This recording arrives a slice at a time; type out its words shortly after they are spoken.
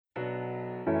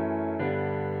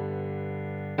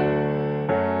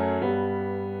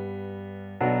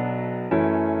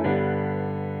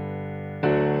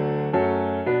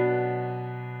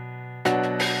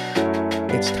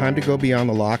It's time to go beyond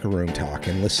the locker room talk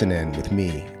and listen in with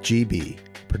me, GB,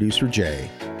 producer Jay,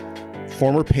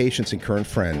 former patients and current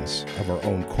friends of our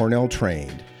own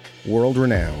Cornell-trained,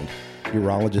 world-renowned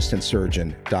urologist and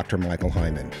surgeon, Dr. Michael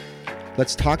Hyman.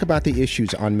 Let's talk about the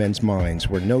issues on men's minds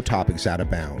where no topic's out of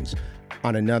bounds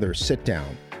on another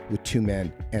sit-down with two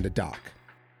men and a doc.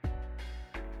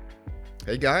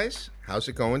 Hey guys, how's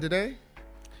it going today?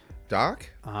 Doc?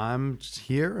 I'm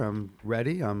here. I'm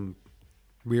ready. I'm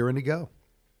rearing to go.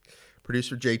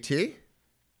 Producer JT,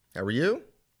 how are you?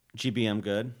 GB, I'm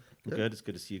good. I'm good. It's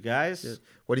good to see you guys. Good.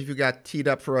 What have you got teed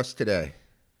up for us today?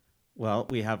 Well,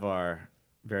 we have our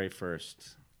very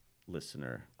first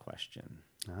listener question.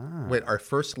 Wait, our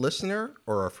first listener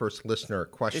or our first listener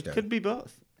question? It could be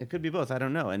both. It could be both. I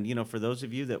don't know. And, for those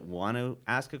of you that want to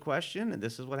ask a question,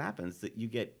 this is what happens, that you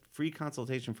get free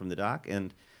consultation from the doc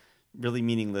and really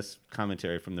meaningless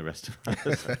commentary from the rest of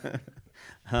us.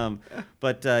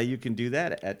 But you can do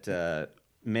that at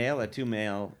mail at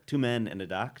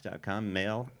twomenandadoc.com,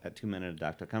 mail at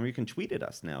twomenandadoc.com, or you can tweet at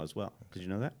us now as well. Did you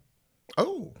know that?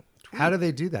 Oh, how do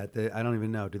they do that? I don't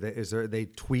even know. They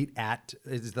tweet at?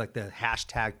 Is it like the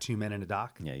hashtag 2 men and a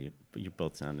doc? Yeah, you're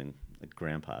both sounding like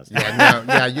grandpas.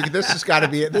 This has got to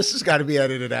be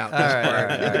edited out. All right.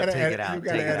 Take it out.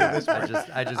 This part.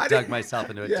 I just dug myself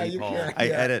into a deep hole. I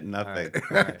edit nothing.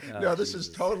 All right. Oh, no, this has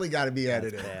totally got to be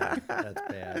edited. That's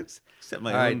bad. Except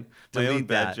my own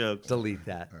bad jokes. Delete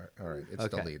that. All right, it's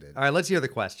deleted. All right, let's hear the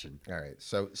question. All right,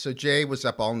 so Jay was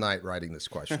up all night writing this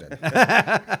question.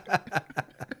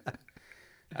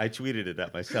 I tweeted it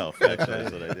at myself, actually.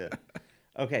 That's what I did.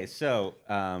 Okay, so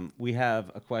we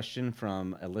have a question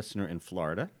from a listener in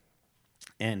Florida,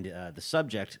 and the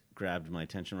subject grabbed my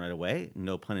attention right away.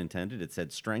 No pun intended. It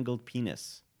said strangled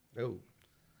penis. Oh.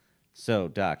 So,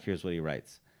 Doc, here's what he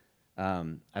writes.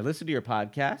 I listened to your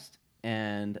podcast,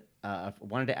 and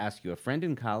wanted to ask you, a friend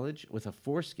in college with a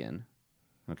foreskin,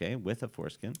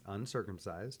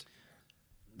 Uncircumcised.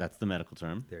 That's the medical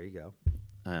term. There you go.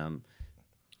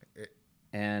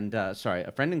 A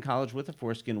friend in college with a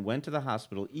foreskin went to the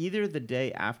hospital either the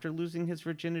day after losing his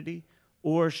virginity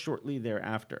or shortly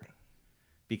thereafter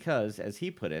because, as he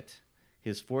put it,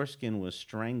 his foreskin was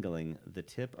strangling the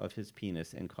tip of his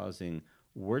penis and causing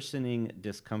worsening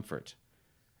discomfort.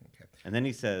 Okay. And then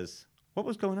he says, what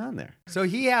was going on there? So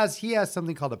he has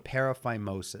something called a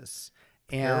paraphimosis.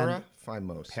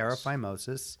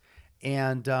 Paraphimosis.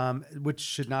 And which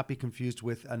should not be confused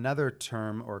with another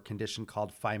term or condition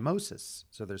called phimosis.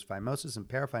 So there's phimosis and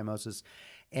paraphimosis,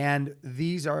 and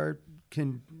these are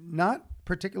not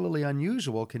particularly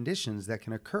unusual conditions that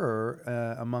can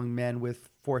occur among men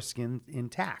with foreskin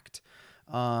intact.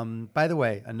 By the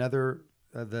way, another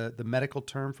the medical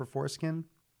term for foreskin,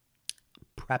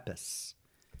 prepuce.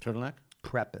 Turtleneck?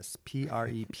 Prepuce.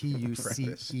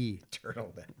 Prepuce.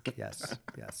 Turtleneck. Yes.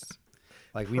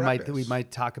 Like we might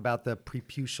talk about the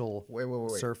preputial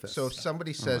surface. So if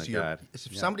somebody says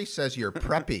somebody says you're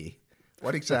preppy,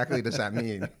 what exactly does that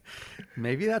mean?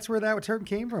 Maybe that's where that term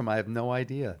came from. I have no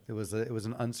idea. It was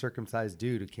an uncircumcised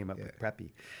dude who came up with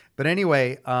preppy. But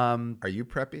anyway, are you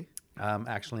preppy?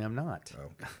 Actually, I'm not.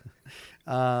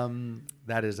 Oh.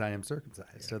 That is, I am circumcised.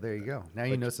 Yeah, so there you go. Now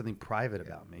you know something private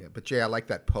about me. Yeah, but Jay, I like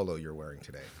that polo you're wearing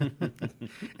today.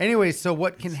 Anyway, so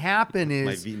what can happen is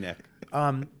my V-neck.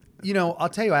 I'll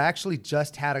tell you, I actually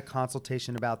just had a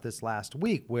consultation about this last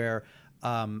week where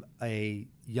a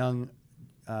young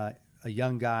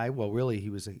guy, well, really, he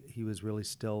was really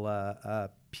still a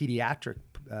pediatric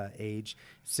age,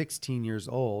 16 years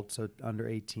old, so under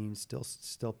 18,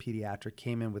 still pediatric,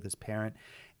 came in with his parent.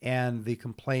 And the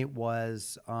complaint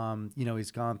was,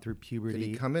 he's gone through puberty. Did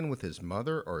he come in with his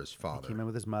mother or his father? He came in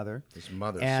with his mother. His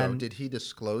mother. And so did he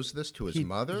disclose this to his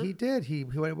mother? He did.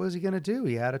 What was he going to do?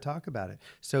 He had to talk about it.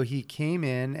 So he came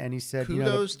in and he said,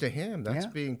 kudos to him. That's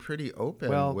being pretty open.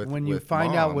 Well, when you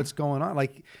find out what's going on,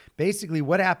 like basically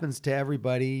what happens to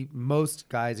everybody, most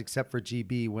guys except for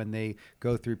GB, when they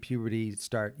go through puberty,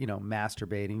 start,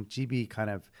 masturbating. GB kind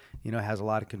of, has a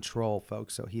lot of control,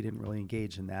 folks. So he didn't really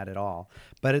engage in that at all.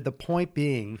 But at the point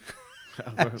being,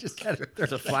 it's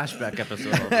a flashback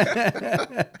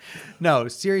episode. No,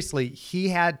 seriously, he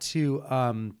had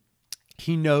to.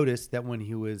 He noticed that when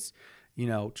he was,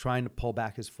 trying to pull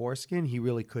back his foreskin, he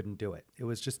really couldn't do it. It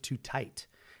was just too tight.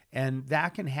 And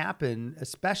that can happen,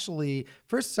 especially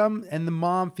for some. And the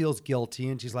mom feels guilty,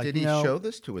 and she's like, "Did he show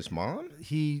this to his mom?"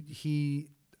 He.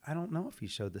 I don't know if he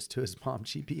showed this to his mom,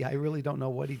 GP. I really don't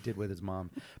know what he did with his mom.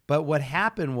 But what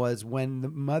happened was when the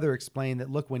mother explained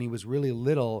that, look, when he was really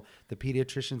little, the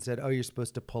pediatrician said, "Oh, you're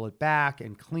supposed to pull it back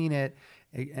and clean it,"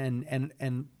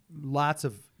 and lots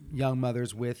of young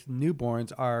mothers with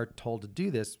newborns are told to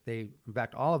do this. In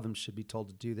fact, all of them should be told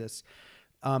to do this.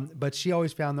 But she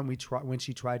always found that when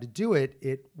she tried to do it,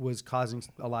 it was causing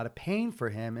a lot of pain for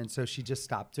him, and so she just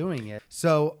stopped doing it.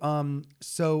 So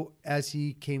as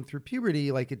he came through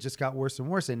puberty, like, it just got worse and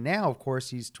worse. And now, of course,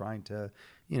 he's trying to,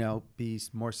 be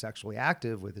more sexually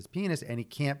active with his penis, and he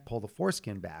can't pull the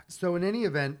foreskin back. So in any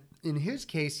event, in his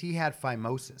case, he had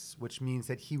phimosis, which means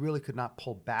that he really could not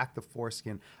pull back the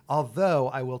foreskin. Although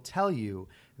I will tell you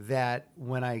that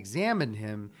when I examined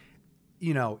him,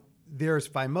 there's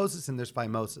phimosis and there's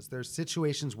phimosis. There's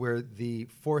situations where the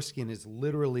foreskin is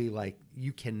literally like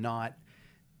you cannot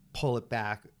pull it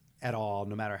back at all,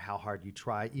 no matter how hard you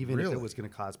try, even if it was going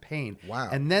to cause pain. Wow.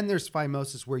 And then there's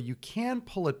phimosis where you can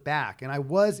pull it back. And I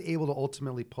was able to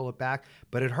ultimately pull it back,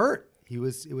 but it hurt. It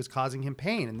was causing him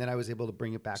pain, and then I was able to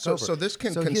bring it back over. So this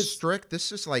can constrict.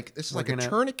 This is like a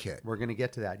tourniquet. We're going to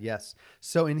get to that. Yes.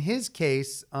 So in his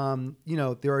case,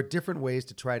 there are different ways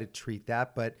to try to treat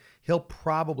that, but he'll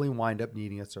probably wind up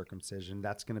needing a circumcision.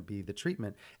 That's going to be the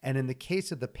treatment. And in the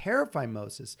case of the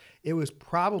paraphimosis, it was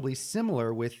probably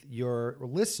similar with your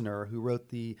listener who wrote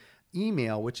the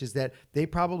email, which is that they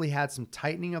probably had some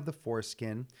tightening of the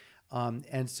foreskin.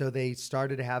 And so they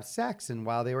started to have sex, and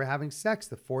while they were having sex,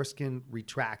 the foreskin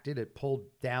retracted. It pulled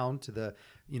down to the,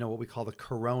 what we call the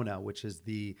corona, which is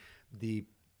the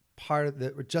part of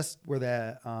the, just where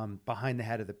the, behind the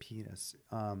head of the penis.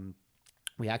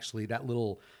 That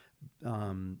little,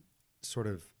 sort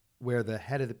of where the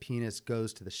head of the penis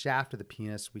goes to the shaft of the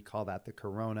penis, we call that the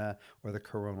corona or the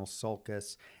coronal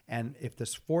sulcus. And if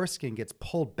this foreskin gets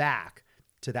pulled back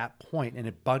to that point and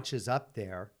it bunches up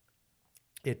there,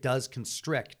 it does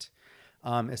constrict,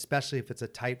 especially if it's a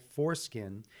tight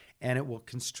foreskin, and it will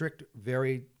constrict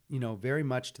very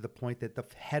much to the point that the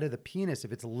head of the penis,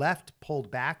 if it's left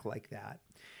pulled back like that,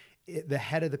 the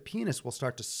head of the penis will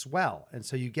start to swell. And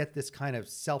so you get this kind of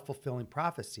self-fulfilling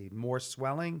prophecy. More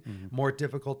swelling, more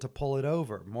difficult to pull it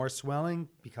over. More swelling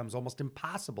becomes almost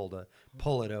impossible to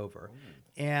pull it over.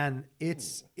 And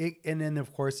and then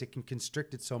of course it can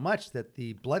constrict it so much that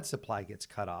the blood supply gets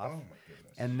cut off. Oh my goodness.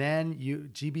 And then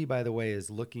GB, by the way,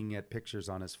 is looking at pictures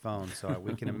on his phone, so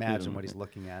we can imagine what he's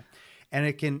looking at. And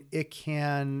it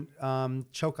can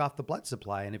choke off the blood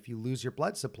supply. And if you lose your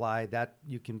blood supply, that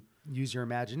you can use your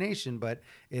imagination, but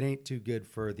it ain't too good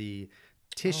for the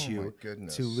tissue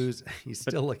to lose. He's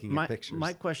still looking at pictures.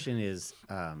 My question is,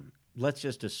 let's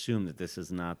just assume that this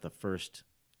is not the first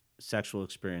sexual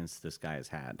experience this guy has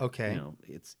had. Okay.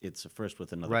 It's a first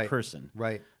with another person.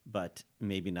 Right. But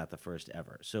maybe not the first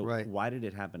ever. So why did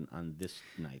it happen on this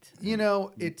night?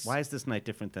 Why is this night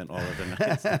different than all other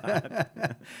nights?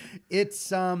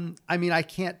 I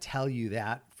can't tell you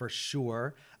that for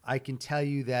sure. I can tell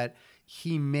you that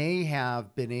he may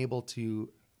have been able to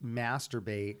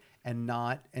masturbate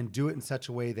and do it in such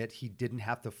a way that he didn't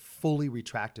have to fully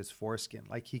retract his foreskin.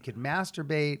 Like, he could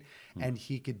masturbate and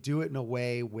he could do it in a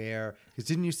way where, because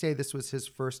didn't you say this was his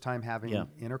first time having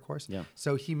intercourse? Yeah.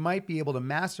 So he might be able to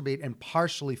masturbate and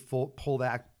partially pull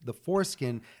back the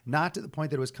foreskin, not to the point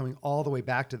that it was coming all the way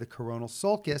back to the coronal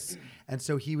sulcus. And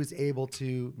so he was able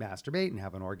to masturbate and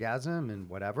have an orgasm and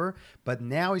whatever. But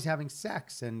now he's having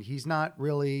sex, and he's not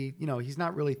really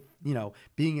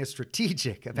being as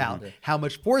strategic about how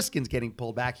much foreskin's getting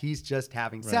pulled back. He's just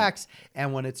having sex.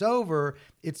 And when it's over,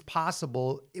 it's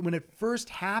possible when it first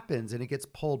happens and it gets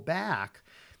pulled back.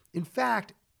 In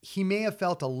fact, he may have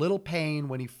felt a little pain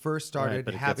when he first started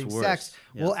having sex.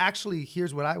 Yeah. Well, actually,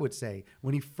 here's what I would say.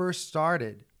 When he first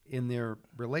started in their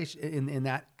relation, in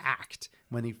that act,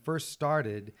 when he first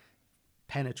started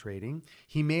penetrating,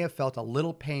 he may have felt a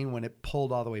little pain when it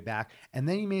pulled all the way back. And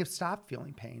then he may have stopped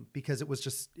feeling pain because it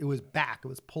was back. It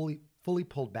was fully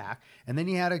pulled back. And then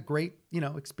he had a great,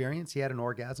 experience. He had an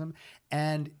orgasm,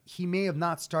 and he may have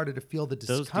not started to feel the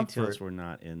discomfort. Those details were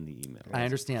not in the email. I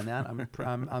understand that.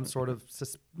 I'm sort of,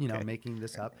 making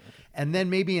this up. And then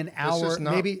maybe an hour,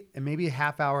 maybe a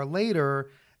half hour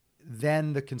later,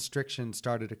 then the constriction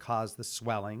started to cause the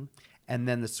swelling, and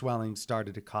then the swelling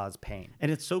stared to cause pain.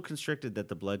 And it's so constricted that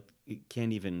the blood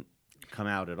can't even come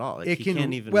out at all. He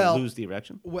can't even lose the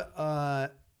erection? No.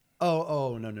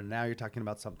 Now you're talking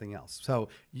about something else. So,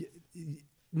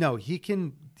 no, he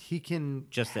can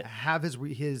just have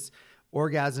his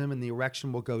orgasm and the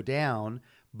erection will go down,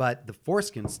 but the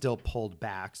foreskin's still pulled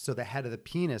back, so the head of the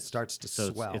penis starts to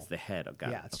swell. It's the head.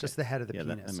 It's just the head of the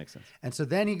penis. That makes sense. And so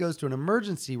then he goes to an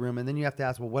emergency room, and then you have to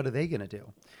ask, well, what are they going to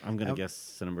do? I'm going to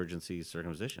guess an emergency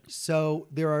circumcision. So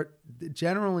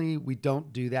generally we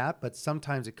don't do that, but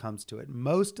sometimes it comes to it.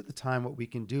 Most of the time what we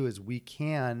can do is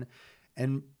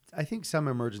and I think some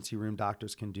emergency room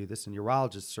doctors can do this, and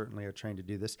urologists certainly are trained to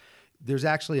do this. There's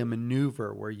actually a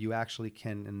maneuver where you actually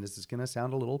can, and this is going to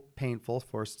sound a little painful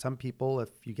for some people. If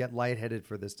you get lightheaded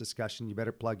for this discussion, you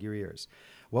better plug your ears.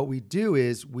 What we do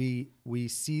is we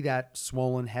see that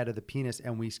swollen head of the penis,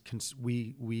 and we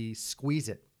squeeze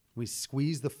it. We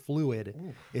squeeze the fluid.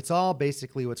 Ooh. It's all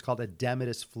basically what's called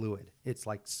edematous fluid. It's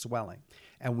like swelling.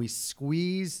 And we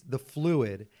squeeze the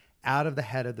fluid out of the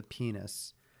head of the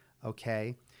penis,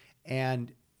 okay?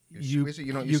 And you squeeze it,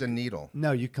 you don't use a needle.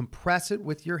 No, you compress it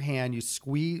with your hand. You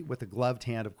squeeze with a gloved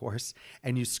hand, of course,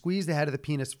 and you squeeze the head of the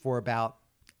penis for about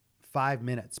 5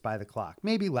 minutes by the clock,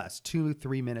 maybe less,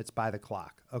 2-3 minutes by the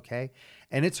clock, okay?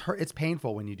 And it's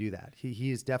painful when you do that.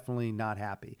 He is definitely not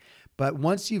happy. But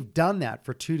once you've done that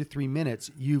for 2 to 3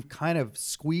 minutes, you've kind of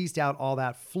squeezed out all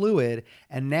that fluid,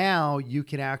 and now you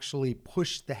can actually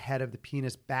push the head of the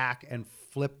penis back and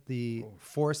flip the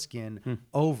foreskin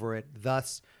over it,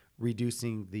 thus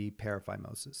reducing the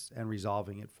paraphimosis and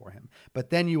resolving it for him. But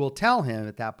then you will tell him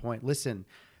at that point, listen,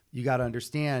 you got to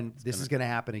understand this is going to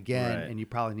happen again, and you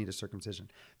probably need a circumcision.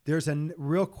 There's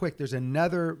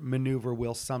another maneuver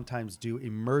we'll sometimes do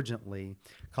emergently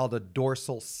called a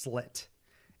dorsal slit.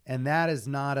 And that is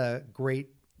not a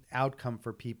great outcome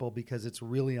for people because it's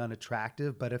really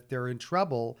unattractive. But if they're in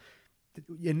trouble,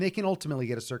 and they can ultimately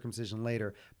get a circumcision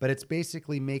later, but it's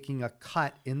basically making a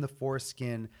cut in the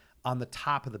foreskin on the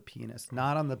top of the penis,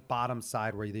 not on the bottom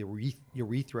side where the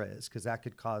urethra is, because that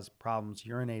could cause problems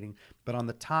urinating. But on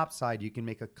the top side, you can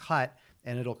make a cut,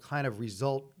 and it'll kind of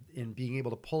result in being able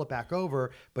to pull it back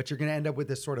over, but you're going to end up with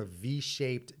this sort of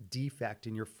V-shaped defect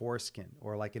in your foreskin,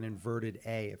 or like an inverted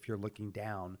A if you're looking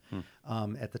down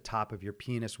at the top of your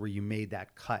penis where you made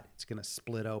that cut. It's going to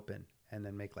split open and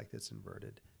then make like this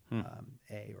inverted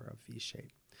A or a V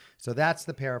shape. So that's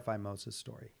the paraphimosis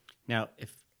story. Now,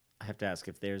 if I have to ask,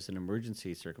 if there's an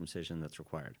emergency circumcision that's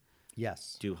required,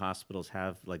 yes. Do hospitals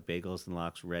have like bagels and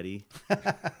lox ready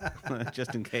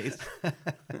just in case?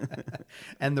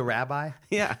 And the rabbi?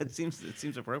 Yeah, it seems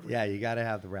appropriate. Yeah, you got to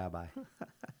have the rabbi.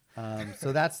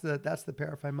 So that's the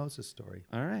paraphimosis story.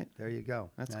 All right. There you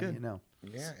go. That's now good. You know.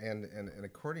 Yeah, and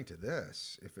according to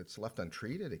this, if it's left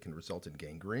untreated, it can result in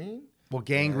gangrene. Well,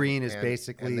 gangrene is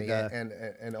basically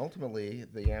and ultimately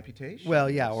the amputation. Well,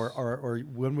 yeah, or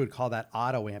one would call that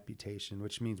auto amputation,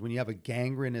 which means when you have a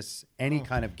gangrenous,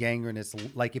 kind of gangrenous,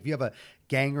 like if you have a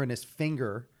gangrenous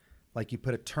finger, like you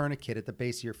put a tourniquet at the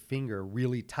base of your finger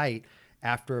really tight,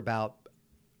 after about,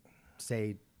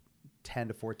 say, 10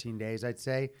 to 14 days, I'd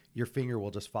say, your finger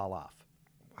will just fall off.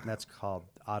 Wow. And that's called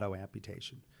auto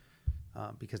amputation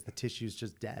because the tissue is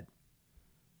just dead.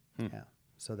 Yeah.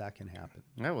 So that can happen.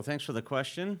 All right. Well, thanks for the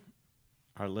question.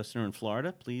 Our listener in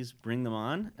Florida, please bring them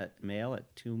on at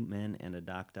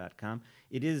mail@twomenandadoc.com.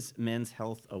 It is Men's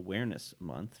Health Awareness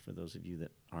Month, for those of you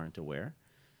that aren't aware.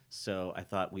 So I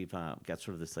thought we've got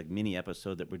sort of this like mini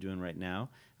episode that we're doing right now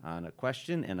on a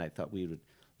question, and I thought we would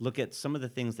look at some of the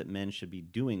things that men should be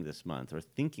doing this month or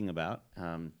thinking about,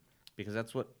 because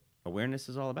that's what awareness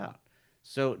is all about.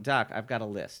 So, Doc, I've got a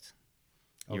list.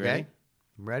 You ready?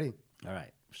 I'm ready. All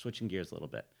right. Switching gears a little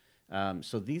bit.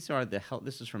 So these are the health.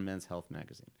 This is from Men's Health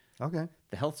magazine. Okay.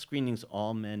 The health screenings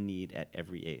all men need at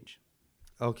every age.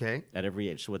 Okay. At every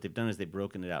age. So what they've done is they've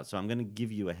broken it out. So I'm going to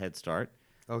give you a head start.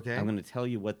 Okay. I'm going to tell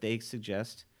you what they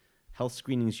suggest health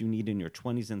screenings you need in your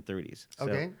 20s and 30s. So,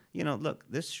 okay. Look,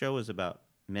 this show is about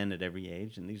men at every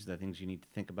age, and these are the things you need to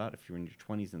think about if you're in your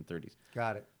 20s and 30s.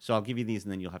 Got it. So I'll give you these,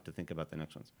 and then you'll have to think about the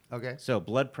next ones. Okay. So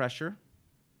blood pressure,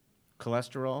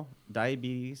 cholesterol,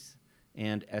 diabetes,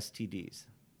 and STDs.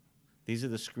 These are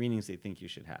the screenings they think you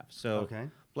should have. So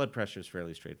blood pressure is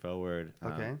fairly straightforward.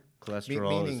 Okay.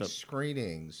 Cholesterol meaning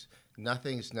screenings,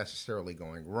 nothing's necessarily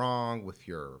going wrong with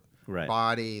your right.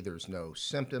 body. There's no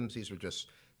symptoms. These are just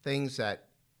things that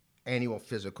annual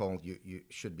physical you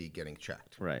should be getting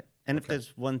checked. Right. And if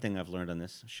there's one thing I've learned on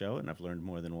this show, and I've learned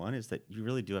more than one, is that you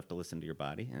really do have to listen to your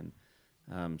body. And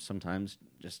sometimes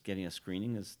just getting a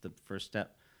screening is the first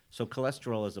step. So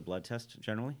cholesterol is a blood test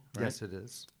generally, right? Yes, it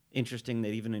is. Interesting that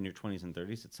even in your 20s and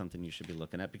 30s, it's something you should be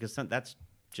looking at because that's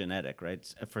genetic, right?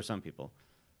 For some people.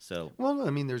 So well, I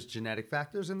mean, there's genetic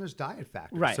factors and there's diet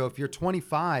factors. Right. So if you're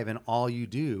 25 and all you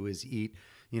do is eat,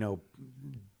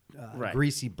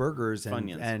 greasy burgers and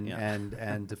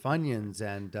Funyuns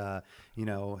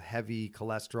and heavy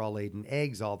cholesterol laden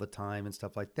eggs all the time and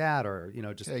stuff like that, or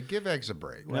just give eggs a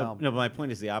break. No, but my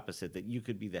point is the opposite, that you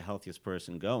could be the healthiest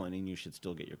person going and you should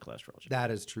still get your cholesterol checked. That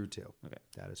is true too. Okay,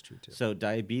 that is true too. So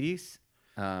diabetes,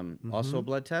 also a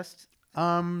blood test.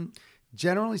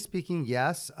 Generally speaking,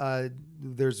 yes.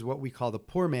 There's what we call the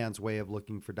poor man's way of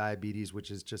looking for diabetes, which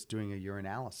is just doing a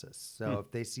urinalysis. So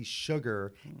if they see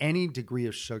sugar, any degree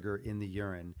of sugar in the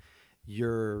urine,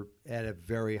 you're at a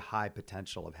very high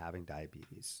potential of having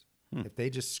diabetes. If they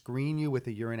just screen you with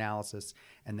a urinalysis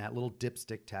and that little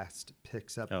dipstick test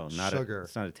picks up sugar.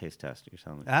 It's not a taste test. You're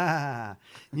telling me.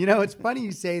 It's funny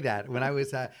you say that. When I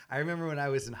was, I remember when I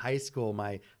was in high school,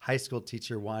 my high school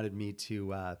teacher wanted me he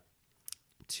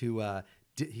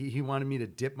wanted me to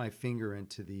dip my finger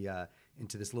into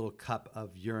this little cup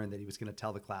of urine that he was going to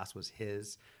tell the class was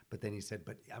his. But then he said,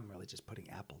 "But I'm really just putting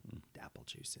apple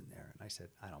juice in there." And I said,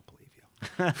 "I don't believe you."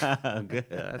 Good.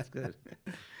 That's good.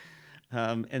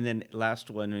 And then last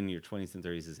one in your 20s and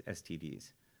 30s is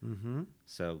STDs. Mm-hmm.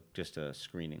 So just a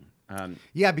screening.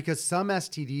 Yeah, because some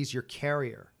STDs you're a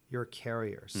carrier.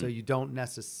 So you don't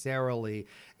necessarily,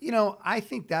 I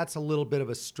think that's a little bit of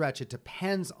a stretch. It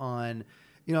depends on,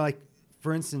 like,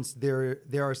 for instance, there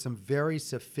are some very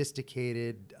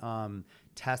sophisticated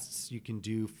tests you can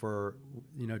do for,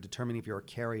 determining if you're a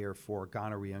carrier for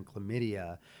gonorrhea and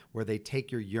chlamydia, where they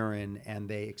take your urine and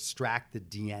they extract the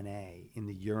DNA in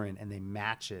the urine and they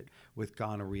match it with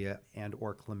gonorrhea and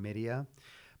or chlamydia.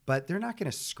 But they're not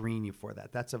going to screen you for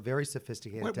that. That's a very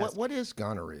sophisticated test. What is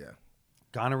gonorrhea?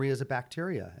 Gonorrhea is a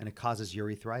bacteria, and it causes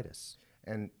urethritis.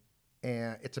 And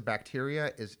it's a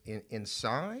bacteria is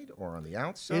inside or on the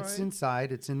outside? It's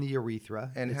inside. It's in the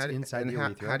urethra. And it's inside the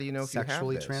urethra. How do you know if you have this?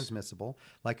 Sexually transmissible.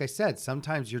 Like I said,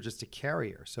 sometimes you're just a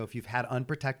carrier. So if you've had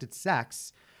unprotected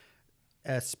sex,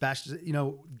 especially,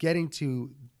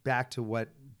 getting back to what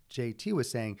JT was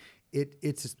saying,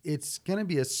 it's going to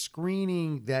be a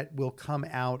screening that will come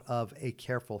out of a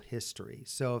careful history.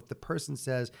 So if the person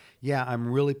says, yeah, I'm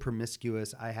really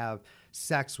promiscuous, I have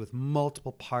sex with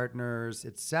multiple partners,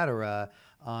 etc.,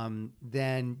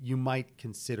 then you might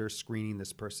consider screening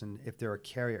this person if they're a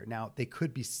carrier. Now, they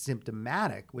could be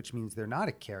symptomatic, which means they're not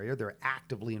a carrier, they're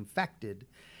actively infected,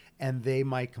 and they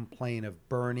might complain of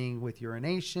burning with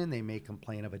urination, they may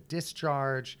complain of a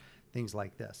discharge, things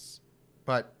like this.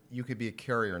 But you could be a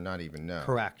carrier and not even know.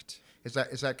 Correct. Is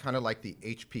that kind of like the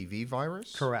HPV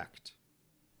virus? Correct.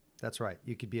 That's right.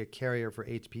 You could be a carrier for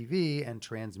HPV and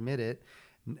transmit it,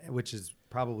 which is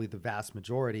probably the vast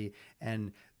majority,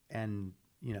 and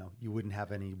you wouldn't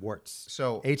have any warts.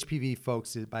 So HPV,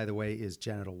 folks, by the way, is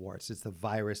genital warts. It's the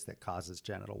virus that causes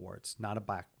genital warts, not a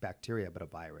bacteria, but a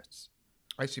virus.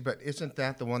 I see, but isn't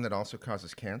that the one that also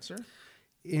causes cancer?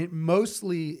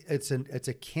 Mostly, it's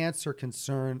a cancer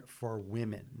concern for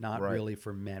women, not really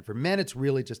for men. For men, it's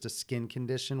really just a skin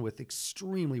condition with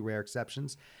extremely rare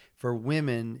exceptions. For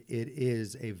women, it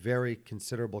is a very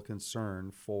considerable concern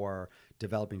for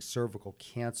developing cervical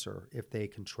cancer if they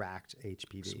contract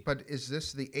HPV. But is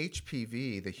this the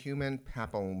HPV, the human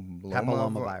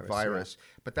papilloma virus? Yeah.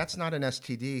 But that's not an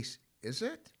STD, is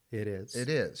it? It is. It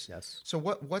is. Yes. So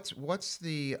what's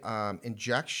the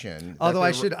injection? Although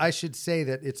I should say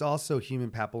that it's also human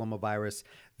papillomavirus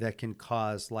that can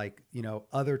cause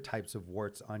other types of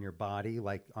warts on your body,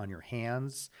 like on your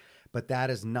hands, but that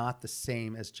is not the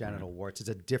same as genital warts. It's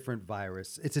a different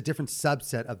virus. It's a different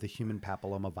subset of the human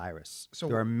papillomavirus. So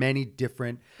there are many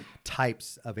different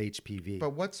types of HPV.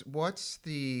 But what's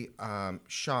the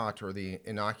shot or the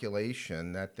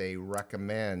inoculation that they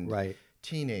recommend? Right.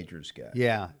 Teenagers get?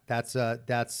 Yeah, that's a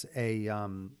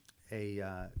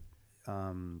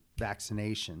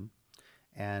vaccination,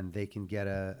 and they can get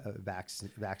a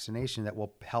vaccination that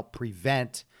will help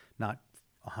prevent, not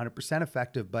 100%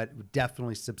 effective, but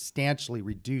definitely substantially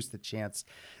reduce the chance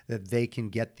that they can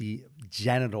get the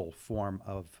genital form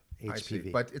of HPV. I see.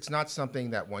 But it's not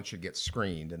something that one should get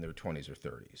screened in their 20s or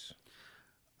 30s.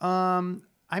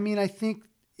 I think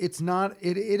it's not.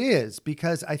 It is,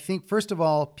 because I think, first of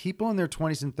all, people in their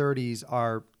 20s and 30s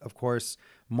are, of course,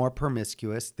 more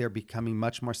promiscuous. They're becoming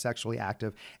much more sexually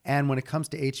active. And when it comes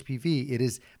to HPV, it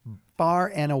is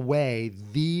far and away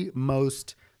the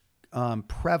most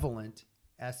prevalent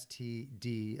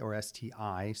STD or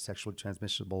STI, sexually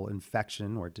transmissible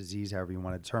infection or disease, however you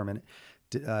want to term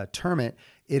it.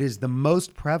 It is the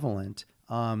most prevalent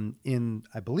I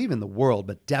believe in the world,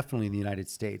 but definitely in the United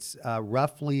States.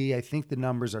 Roughly, I think the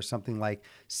numbers are something like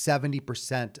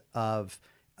 70% of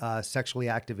sexually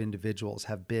active individuals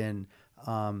have been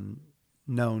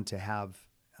known to have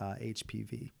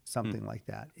HPV, something like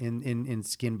that in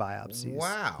skin biopsies.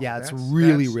 Wow. Yeah, it's That's-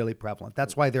 really prevalent.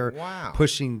 That's why they're Wow.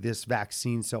 pushing this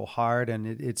vaccine so hard, and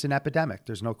it's an epidemic.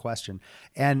 There's no question.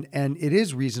 And it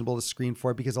is reasonable to screen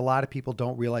for it because a lot of people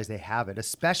don't realize they have it,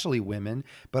 especially women,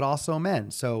 but also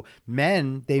men. So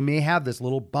men, they may have this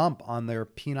little bump on their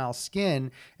penile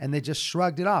skin, and they just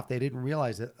shrugged it off. They didn't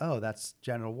realize that, oh, that's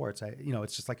genital warts.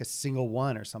 It's just like a single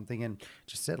one or something, and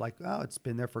just said like, oh, it's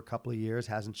been there for a couple of years,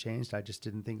 hasn't changed. I just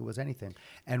didn't think it was anything.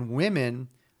 And women,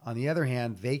 on the other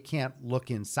hand, they can't look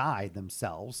inside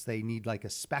themselves. They need like a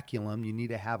speculum. You need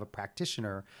to have a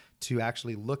practitioner to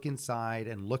actually look inside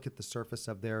and look at the surface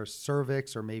of their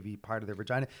cervix or maybe part of their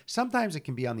vagina. Sometimes it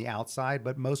can be on the outside,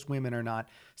 but most women are not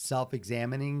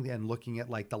self-examining and looking at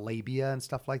like the labia and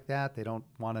stuff like that. They don't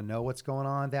want to know what's going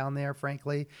on down there,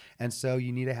 frankly. And so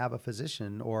you need to have a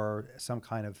physician or some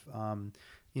kind of,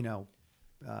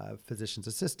 physician's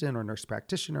assistant or nurse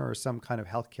practitioner or some kind of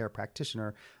healthcare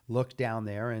practitioner look down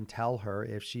there and tell her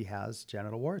if she has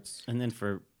genital warts. And then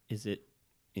is it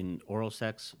in oral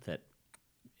sex that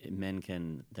men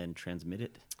can then transmit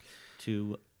it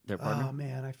to their partner? Oh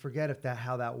man, I forget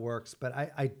how that works, but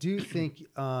I do think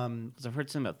Because I've heard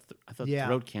some about. I thought Yeah.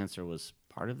 throat cancer was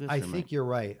part of this. I think you're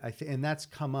right. And that's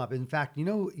come up. In fact, you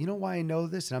know why I know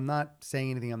this, and I'm not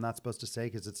saying anything I'm not supposed to say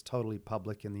because it's totally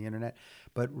public in the internet.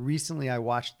 But recently, I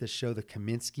watched the show, The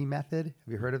Kaminsky Method.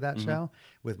 Have you heard of that show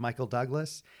with Michael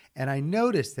Douglas? And I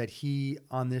noticed that he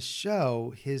on this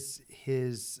show, his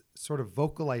sort of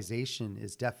vocalization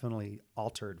is definitely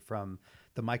altered from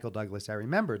the Michael Douglas I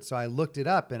remembered. So I looked it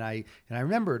up, and I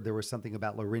remembered there was something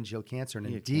about laryngeal cancer, and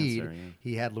indeed,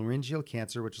 he had laryngeal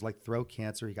cancer, which is like throat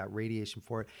cancer. He got radiation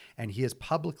for it, and he has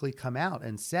publicly come out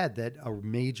and said that a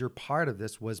major part of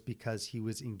this was because he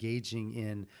was engaging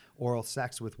in oral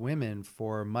sex with women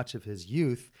for much of his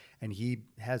youth, and he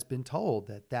has been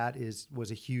told that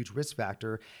was a huge risk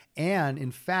factor. And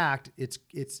in fact,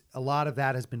 it's a lot of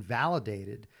that has been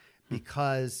validated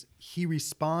because he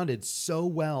responded so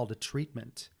well to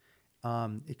treatment.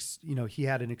 He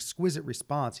had an exquisite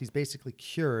response. He's basically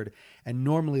cured. And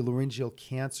normally laryngeal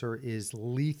cancer is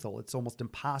lethal. It's almost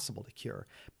impossible to cure.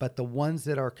 But the ones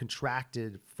that are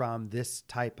contracted from this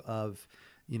type of,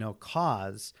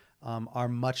 cause are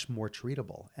much more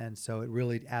treatable. And so it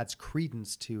really adds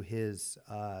credence to his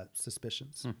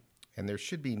suspicions. And there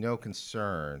should be no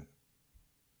concern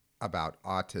about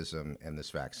autism and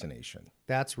this vaccination.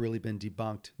 That's really been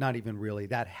debunked. Not even really.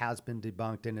 That has been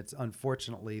debunked. And it's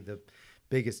unfortunately the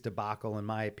biggest debacle, in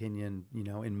my opinion,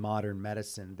 in modern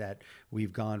medicine, that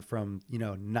we've gone from,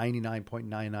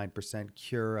 99.99%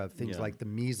 cure of things like the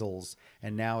measles.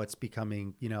 And now it's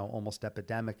becoming, almost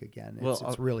epidemic again.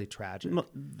 It's really tragic.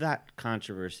 That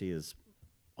controversy is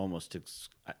almost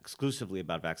exclusively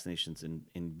about vaccinations in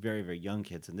very, very young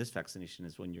kids. And this vaccination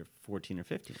is when you're 14 or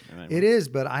 15. It is,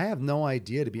 but I have no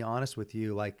idea, to be honest with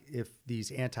you, like if these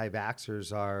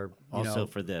anti-vaxxers are also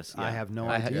for this. Yeah. I have no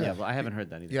idea. I haven't heard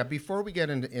that either. Yeah, before we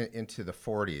get into the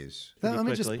 40s. Let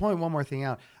me just point one more thing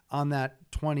out on that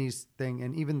 20s thing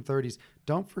and even 30s.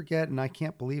 Don't forget, and I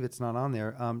can't believe it's not on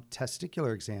there,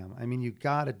 testicular exam. I mean, you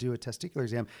got to do a testicular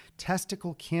exam.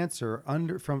 Testicle cancer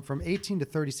from 18 to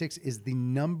 36 is the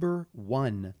number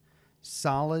one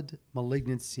solid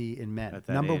malignancy in men.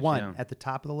 Number one at the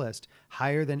top of the list,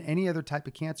 higher than any other type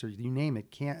of cancer. You name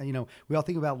it. We all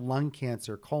think about lung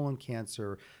cancer, colon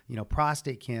cancer,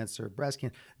 prostate cancer, breast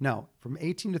cancer. No, from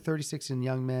 18 to 36 in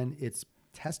young men, it's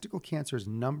testicle cancer is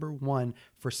number one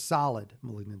for solid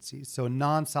malignancies. So a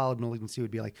non-solid malignancy would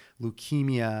be like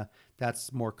leukemia.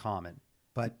 That's more common.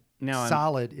 But now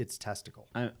solid, it's testicle.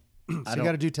 So you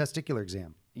got to do testicular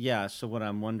exam. Yeah. So what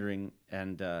I'm wondering,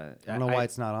 and I don't know why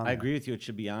it's not on. I agree with you. It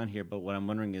should be on here. But what I'm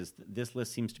wondering is, this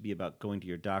list seems to be about going to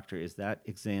your doctor. Is that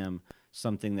exam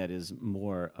something that is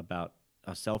more about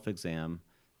a self-exam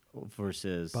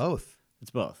versus both? It's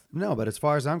both. No, but as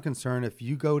far as I'm concerned, if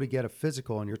you go to get a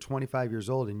physical and you're 25 years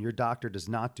old and your doctor does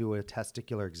not do a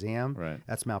testicular exam,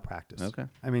 that's malpractice. Okay.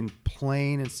 I mean,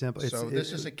 plain and simple. So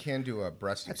this is akin to a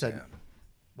breast exam.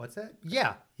 What's that?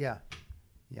 Yeah.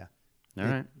 All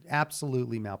right.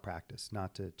 Absolutely malpractice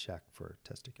not to check for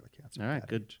testicular cancer. All right.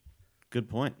 Good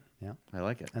point. Yeah. I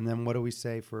like it. And then what do we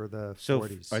say for the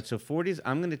 40s? All right. So 40s,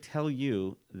 I'm going to tell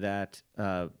you that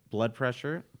blood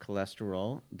pressure,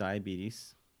 cholesterol,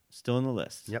 diabetes, still in the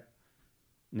list. Yep.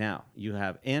 Now you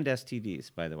have, and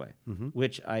STDs, by the way,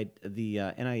 which the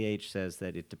NIH says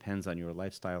that it depends on your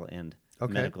lifestyle and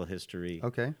medical history.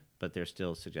 Okay. But they're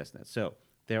still suggesting that. So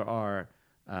there are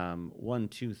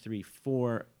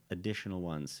 4 additional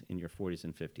ones in your 40s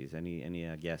and 50s.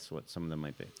 Any guess what some of them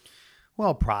might be?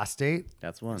 Well, prostate.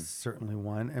 That's one. Certainly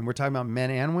one. And we're talking about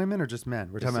men and women or just men?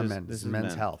 We're talking about men. This is men's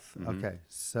men. health. Mhm. Okay.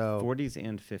 So 40s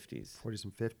and 50s. 40s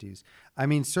and 50s. I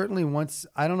mean, certainly once,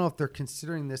 I don't know if they're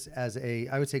considering this as I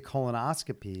would say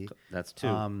colonoscopy. That's two.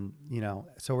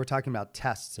 So we're talking about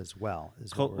tests as well. Yeah.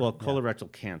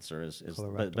 Colorectal cancer is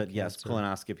Colorectal but yes, cancer.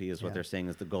 colonoscopy is what Yeah. they're saying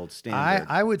is the gold standard.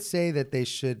 I would say that they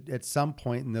should, at some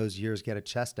point in those years, get a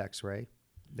chest x-ray.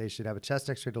 They should have a chest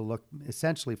x-ray to look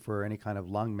essentially for any kind of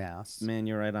lung mass. Man,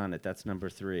 you're right on it. That's number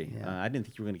 3. Yeah. I didn't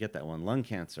think you were going to get that one. Lung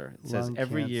cancer. It says Lung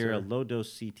every year a cancer.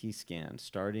 low-dose CT scan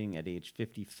starting at age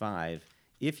 55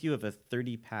 if you have a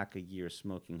 30-pack a year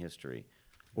smoking history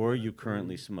or you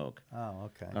currently smoke.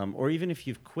 Oh, okay. Or even if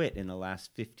you've quit in the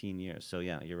last 15 years. So,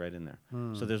 yeah, you're right in there.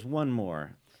 So there's one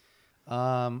more.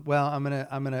 Well, I'm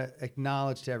gonna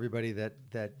acknowledge to everybody that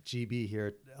GB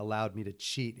here allowed me to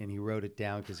cheat, and he wrote it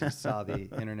down because he saw the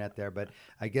internet there. But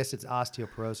I guess it's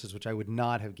osteoporosis, which I would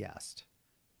not have guessed.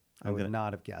 I would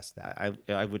not have guessed that.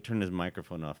 I would turn his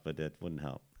microphone off, but it wouldn't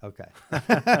help. Okay.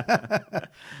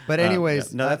 But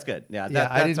anyways, yeah. No, that's good. Yeah, I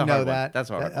that's didn't a know hard one. that. That's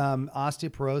a hard one.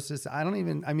 Osteoporosis.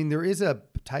 I mean, there is a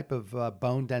type of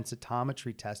bone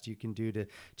densitometry test you can do to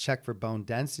check for bone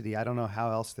density. I don't know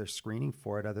how else they're screening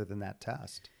for it other than that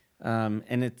test.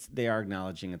 And they are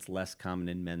acknowledging it's less common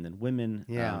in men than women.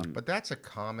 Yeah. But that's a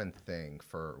common thing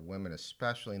for women,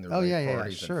 especially in their Oh, late yeah,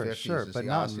 40s sure, and 50s. sure, is but the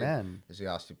not men. Is the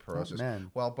osteoporosis. Not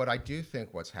men. Well, but I do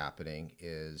think what's happening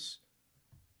is,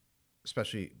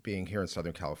 especially being here in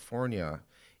Southern California,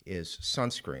 is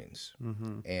sunscreens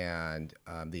and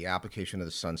the application of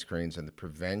the sunscreens and the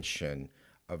prevention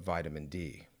of vitamin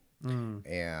D.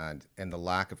 And the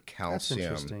lack of calcium,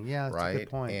 interesting. Yeah, that's a right? good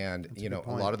point. And That's a good a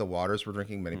point. lot of the waters we're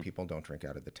drinking, many people don't drink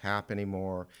out of the tap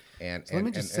anymore. And So let me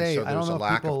just say, so I don't there's a know if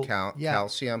lack people- of yeah.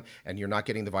 calcium, and you're not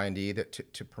getting the vitamin D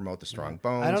to promote the strong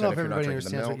bones. I don't know and if you're not everybody drinking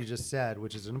the understands what milk. you just said,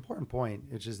 which is an important point,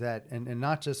 which is that, and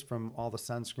not just from all the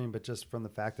sunscreen, but just from the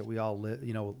fact that we all live,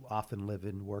 often live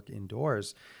and work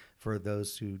indoors. For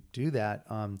those who do that,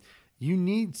 you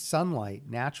need sunlight,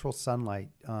 natural sunlight,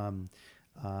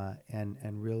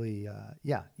 and really,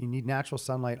 you need natural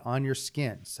sunlight on your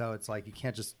skin. So it's like you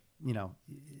can't just,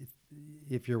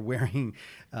 if you're wearing,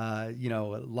 a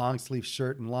long sleeve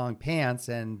shirt and long pants,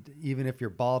 and even if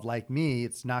you're bald like me,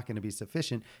 it's not going to be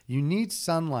sufficient. You need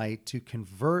sunlight to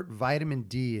convert vitamin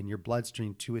D in your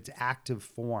bloodstream to its active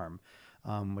form,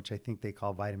 which I think they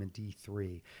call vitamin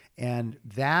D3. And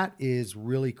that is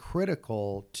really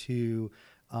critical to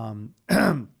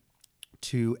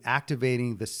to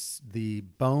activating the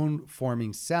bone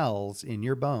forming cells in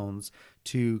your bones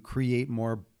to create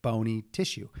more bony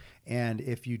tissue. And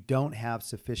if you don't have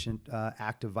sufficient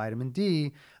active vitamin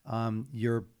D,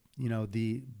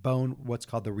 the bone, what's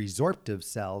called the resorptive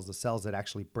cells, the cells that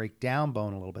actually break down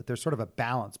bone a little bit, there's sort of a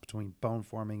balance between bone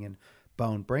forming and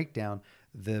bone breakdown.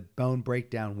 The bone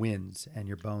breakdown wins and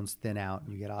your bones thin out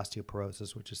and you get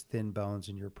osteoporosis, which is thin bones,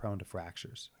 and you're prone to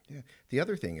fractures. Yeah. The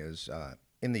other thing is,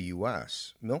 in the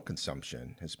U.S., milk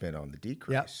consumption has been on the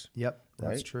decrease. Yep,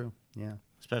 that's right? true. Yeah,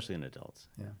 Especially in adults.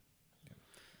 yeah.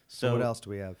 So what else do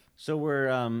we have? So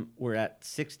we're at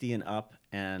 60 and up,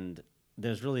 and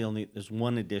there's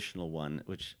one additional one,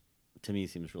 which to me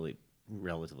seems really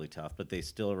relatively tough, but they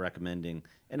still are recommending.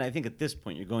 And I think at this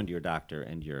point, you're going to your doctor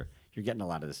and you're getting a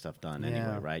lot of this stuff done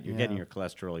anyway, right? You're getting your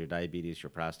cholesterol, your diabetes,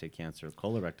 your prostate cancer,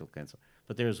 colorectal cancer.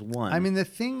 But there's one. I mean, the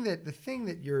thing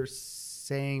that you're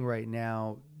saying right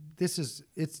now,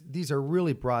 these are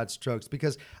really broad strokes,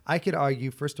 because I could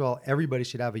argue, first of all, everybody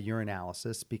should have a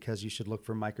urinalysis, because you should look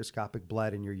for microscopic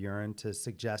blood in your urine to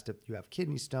suggest if you have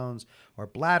kidney stones or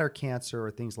bladder cancer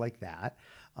or things like that.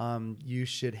 You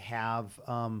should have,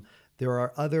 there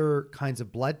are other kinds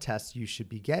of blood tests you should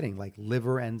be getting, like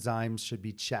liver enzymes should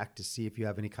be checked to see if you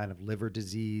have any kind of liver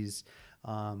disease.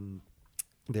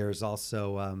 There's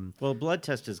also... well, blood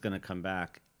test is going to come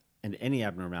back, and any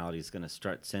abnormality is going to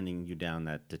start sending you down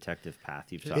that detective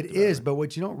path you've talked about. It is, but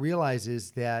what you don't realize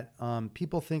is that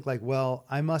people think like, well,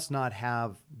 I must not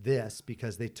have this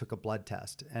because they took a blood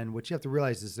test. And what you have to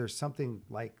realize is there's something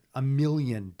like 1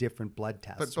 million different blood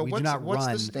tests. But we do not what's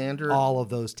run the standard? all of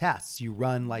those tests. You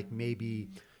run like maybe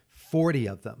 40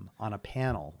 of them on a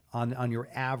panel, on your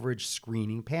average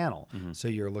screening panel. Mm-hmm. So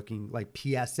you're looking like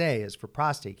PSA is for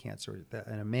prostate cancer.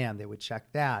 In a man, they would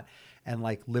check that. And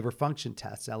like liver function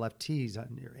tests, LFTs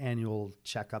on your annual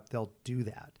checkup, they'll do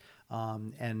that.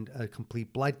 And a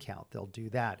complete blood count, they'll do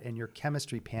that. And your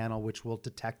chemistry panel, which will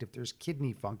detect if there's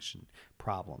kidney function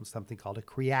problems, something called a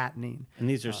creatinine. And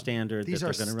these are standard. These that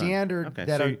are they're gonna standard run. Okay,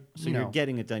 that so, are, so you you're know,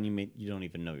 getting it done. You don't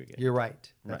even know you're getting. You're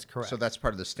right. That's Right. correct. So that's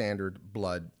part of the standard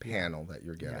blood panel that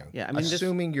you're getting. Yeah, I mean,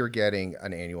 assuming you're getting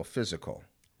an annual physical.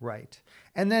 Right.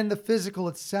 And then the physical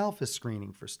itself is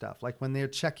screening for stuff. Like when they're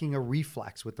checking a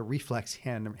reflex with the reflex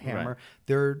hammer, Right.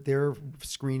 they're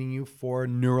screening you for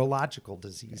neurological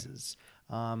diseases,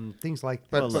 things like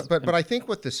that. But I think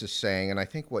what this is saying, and I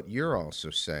think what you're also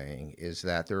saying, is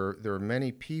that there are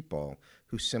many people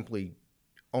who simply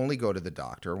only go to the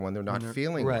doctor when they're not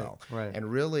feeling right, well. right.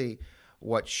 And really,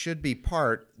 what should be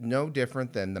no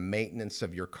different than the maintenance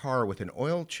of your car with an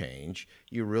oil change,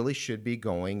 you really should be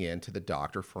going into the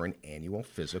doctor for an annual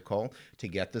physical to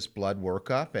get this blood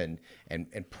workup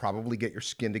and probably get your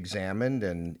skin examined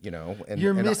and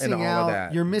You're missing all out. of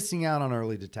that. You're missing out on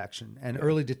early detection, and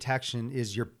early detection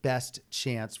is your best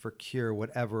chance for cure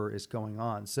whatever is going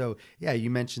on. So, yeah, you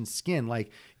mentioned skin.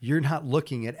 Like you're not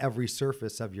looking at every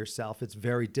surface of yourself. It's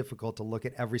very difficult to look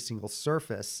at every single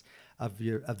surface of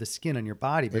the skin on your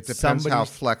body. But It depends how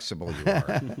flexible you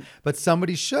are. but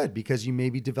somebody should, because you may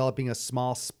be developing a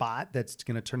small spot that's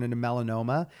going to turn into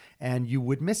melanoma, and you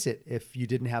would miss it if you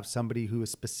didn't have somebody who is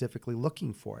specifically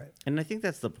looking for it. And I think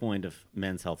that's the point of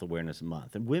Men's Health Awareness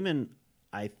Month. And women,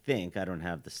 I don't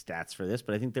have the stats for this,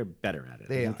 but I think they're better at it.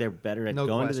 I think they're better at No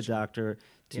going to the question. doctor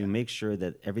to make sure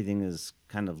that everything is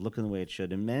kind of looking the way it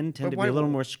should. And men tend But to why- be a little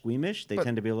more squeamish. They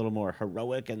tend to be a little more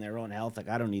heroic in their own health. Like,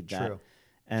 I don't need that. True.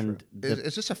 And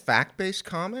Is this a fact-based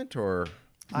comment or?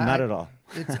 not at all.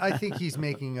 I think he's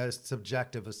making a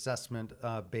subjective assessment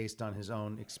based on his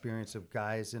own experience of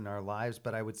guys in our lives.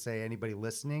 But I would say anybody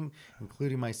listening,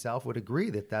 including myself, would agree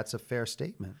that that's a fair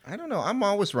statement. I don't know. I'm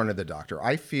always running to the doctor.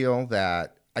 I feel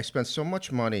that I spend so much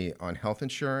money on health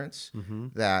insurance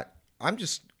that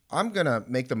I'm going to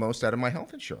make the most out of my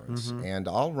health insurance. And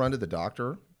I'll run to the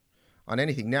doctor on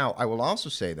anything. Now, I will also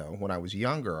say, though, when I was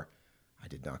younger, I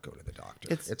did not go to the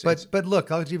doctor. But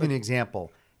look, I'll give you an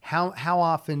example. How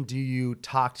often do you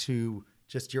talk to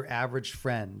just your average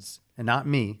friends, and not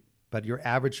me, but your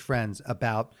average friends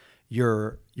about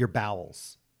your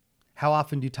bowels? How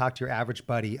often do you talk to your average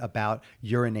buddy about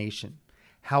urination?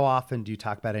 How often do you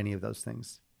talk about any of those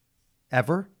things?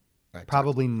 Ever?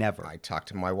 Probably never. I talked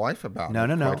to my wife about No. it.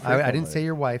 quite I didn't frequently. say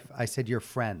your wife. I said your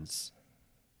friends.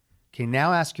 Okay,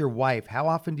 now ask your wife, how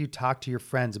often do you talk to your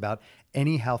friends about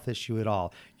any health issue at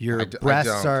all? Your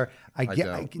breasts don't. are... I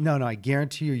don't. No, I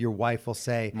guarantee you your wife will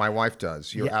say... My wife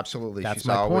does. You're Yeah, absolutely. that's She's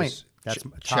my always point.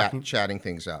 That's chatting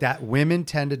things up. that women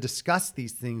tend to discuss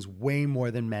these things way more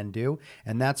than men do.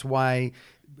 And that's why,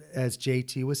 as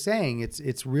JT was saying,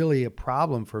 it's really a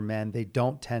problem for men. They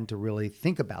don't tend to really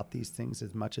think about these things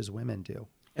as much as women do.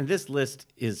 And this list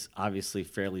is obviously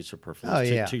fairly superfluous Oh,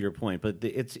 yeah. to your point, but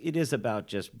it is about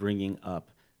just bringing up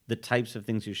the types of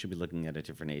things you should be looking at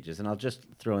different ages. And I'll just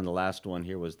throw in the last one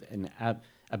here was an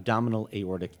abdominal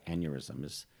aortic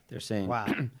aneurysm. They're saying Wow.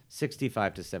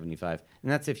 65 to 75, and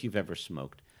that's if you've ever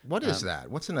smoked. What is that?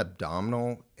 What's an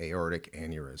abdominal aortic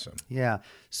aneurysm? Yeah.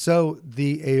 So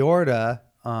the aorta,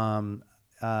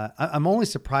 I'm only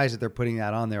surprised that they're putting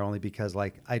that on there only because,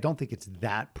 like, I don't think it's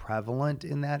that prevalent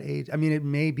in that age. I mean, it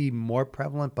may be more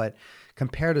prevalent, but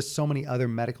compared to so many other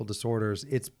medical disorders,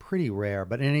 it's pretty rare.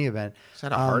 But in any event, Is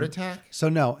that a heart attack? so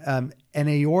no, an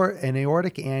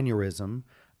aortic aneurysm.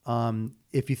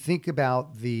 If you think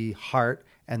about the heart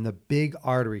and the big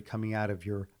artery coming out of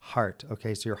your heart,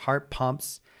 okay, so your heart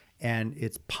pumps and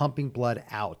it's pumping blood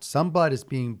out. Some blood is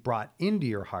being brought into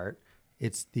your heart.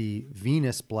 It's the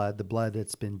venous blood, the blood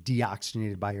that's been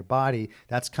deoxygenated by your body.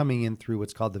 That's coming in through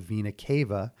what's called the vena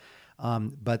cava.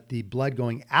 But the blood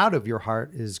going out of your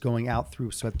heart is going out through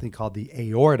something called the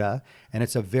aorta, and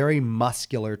it's a very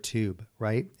muscular tube,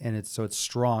 right? And it's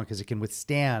strong because it can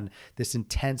withstand this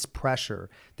intense pressure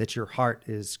that your heart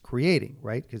is creating,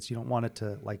 right? Because you don't want it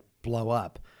to like blow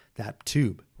up that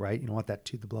tube, right? You don't want that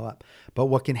tube to blow up. But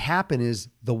what can happen is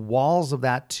the walls of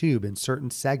that tube in certain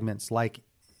segments, like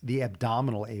the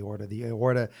abdominal aorta, the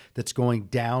aorta that's going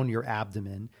down your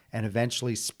abdomen and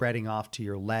eventually spreading off to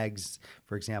your legs,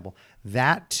 for example,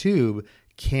 that tube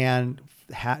can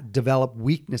develop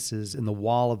weaknesses in the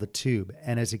wall of the tube.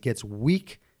 And as it gets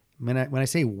weak, when I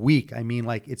say weak, I mean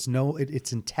like its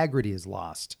integrity is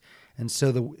lost. And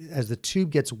so as the tube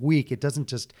gets weak, it doesn't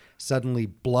just suddenly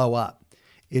blow up.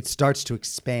 It starts to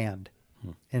expand.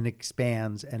 And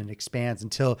expands and it expands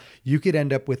until you could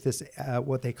end up with this,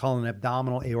 what they call an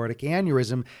abdominal aortic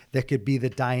aneurysm that could be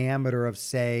the diameter of,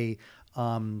 say,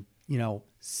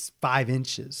 5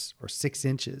 inches or 6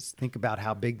 inches. Think about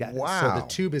how big that is. So Wow. the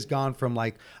tube has gone from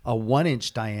like a 1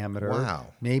 inch diameter,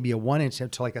 Wow. maybe a 1 inch to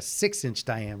like a 6 inch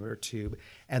diameter tube.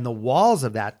 And the walls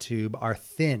of that tube are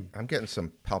thin. I'm getting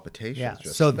some palpitations. Yeah.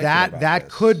 Just So thinking that about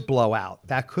this. could blow out.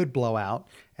 That could blow out.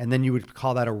 And then you would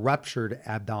call that a ruptured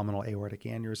abdominal aortic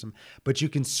aneurysm. But you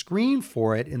can screen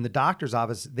for it in the doctor's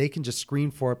office. They can just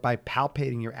screen for it by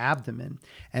palpating your abdomen.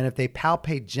 And if they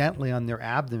palpate gently on their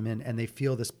abdomen and they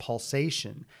feel this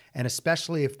pulsation, and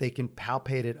especially if they can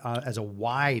palpate it as a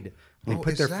wide, they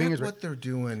put their fingers. Is that what they're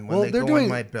doing when they go in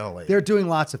my belly? They're doing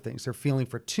lots of things. They're feeling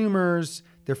for tumors.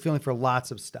 They're feeling for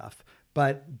lots of stuff.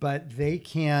 But they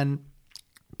can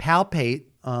palpate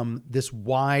this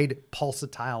wide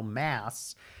pulsatile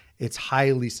mass. It's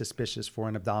highly suspicious for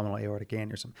an abdominal aortic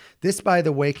aneurysm. This, by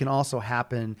the way, can also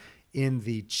happen in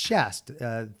the chest,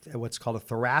 what's called a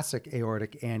thoracic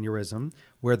aortic aneurysm,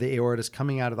 where the aorta is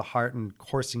coming out of the heart and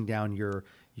coursing down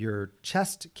your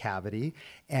chest cavity.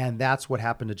 And that's what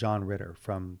happened to John Ritter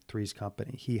from Three's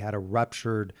Company. He had a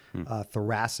ruptured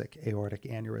thoracic aortic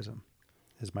aneurysm,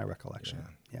 is my recollection.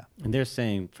 Yeah. And they're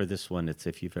saying for this one, it's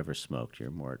if you've ever smoked,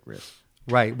 you're more at risk.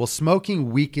 Right. Well,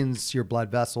 smoking weakens your blood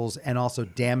vessels and also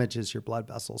damages your blood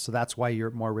vessels. So that's why you're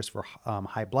at more risk for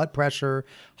high blood pressure,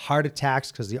 heart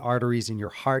attacks, because the arteries in your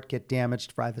heart get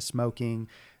damaged by the smoking,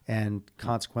 and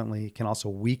consequently can also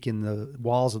weaken the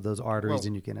walls of those arteries,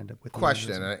 and you can end up with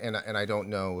question. And I don't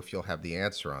know if you'll have the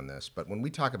answer on this, but when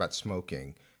we talk about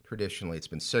smoking, traditionally it's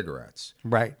been cigarettes.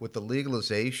 Right. With the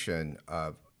legalization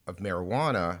of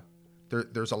marijuana,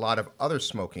 there's a lot of other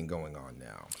smoking going on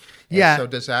now. And yeah. So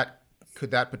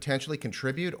could that potentially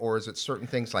contribute, or is it certain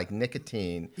things like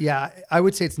nicotine? Yeah, I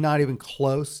would say it's not even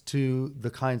close to the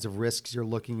kinds of risks you're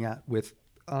looking at with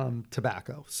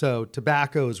tobacco. So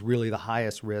tobacco is really the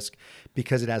highest risk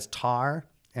because it has tar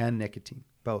and nicotine,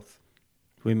 both.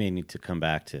 We may need to come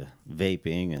back to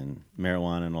vaping and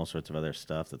marijuana and all sorts of other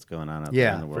stuff that's going on out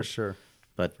there in the world. Yeah, for sure.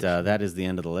 But that is the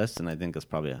end of the list, and I think it's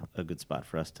probably a good spot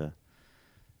for us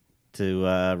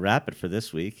to wrap it for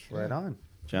this week. Right on.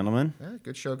 Gentlemen. Yeah,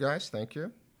 good show, guys. Thank you.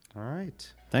 All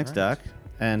right. Thanks, Doc.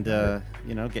 And,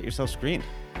 get yourself screened.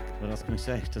 What else can we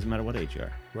say? It doesn't matter what age you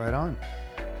are. Right on.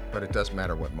 But it does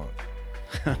matter what month.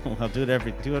 Well, do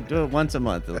it once a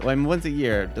month. I mean, once a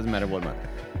year. It doesn't matter what month.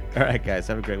 All right, guys.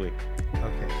 Have a great week.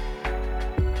 Okay.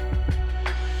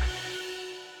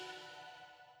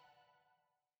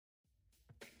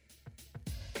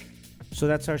 So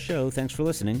that's our show. Thanks for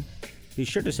listening. Be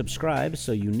sure to subscribe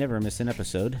so you never miss an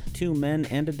episode. Two Men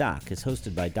and a Doc is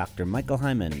hosted by Dr. Michael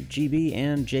Hyman, GB,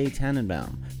 and Jay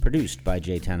Tannenbaum. Produced by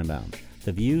Jay Tannenbaum.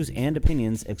 The views and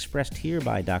opinions expressed here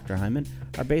by Dr. Hyman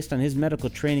are based on his medical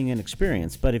training and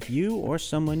experience, but if you or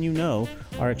someone you know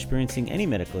are experiencing any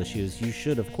medical issues, you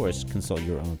should, of course, consult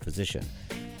your own physician.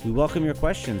 We welcome your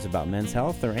questions about men's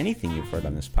health or anything you've heard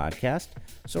on this podcast,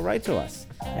 so write to us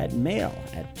at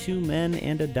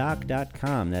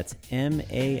mail@twomenandadoc.com. That's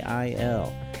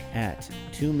MAIL at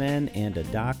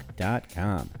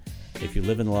twomenandadoc.com. If you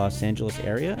live in the Los Angeles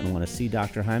area and want to see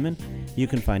Dr. Hyman, you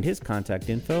can find his contact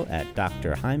info at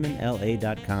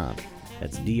drhymanla.com.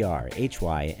 That's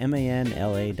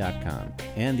drhymanla.com.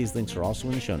 And these links are also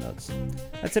in the show notes.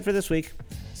 That's it for this week.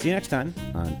 See you next time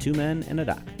on Two Men and a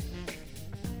Doc.